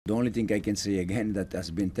The only thing I can say again that has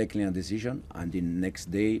been taken a decision, and the next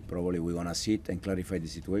day probably we're gonna sit and clarify the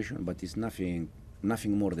situation. But it's nothing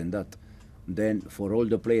more than that. Then for all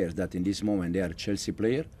the players that in this moment they are Chelsea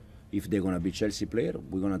player, if they're gonna be Chelsea player,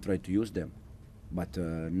 we're gonna try to use them. But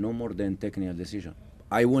no more than technical decision.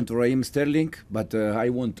 I want Raheem Sterling, but I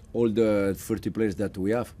want all the 30 players that we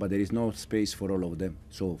have, but there is no space for all of them.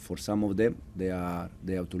 So for some of them, they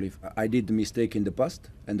have to leave. I did a mistake in the past,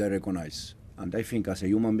 and I recognize. And I think as a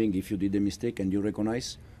human being, if you did a mistake and you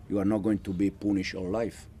recognize, you are not going to be punished all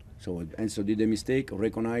life. So Enzo did a mistake,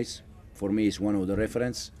 recognize. For me, is one of the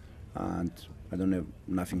reference, and I don't have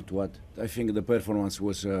nothing to add. I think the performance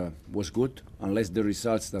was good, unless the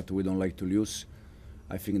results that we don't like to lose.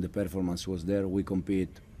 I think the performance was there. We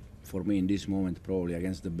compete, for me in this moment, probably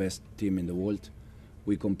against the best team in the world.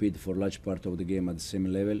 We compete for large part of the game at the same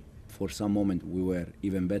level. For some moment we were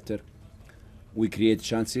even better. We create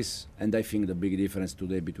chances, and I think the big difference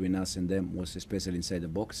today between us and them was especially inside the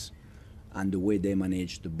box and the way they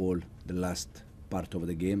managed the ball the last part of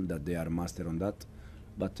the game, that they are master on that.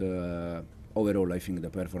 But overall I think the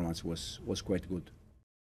performance was quite good.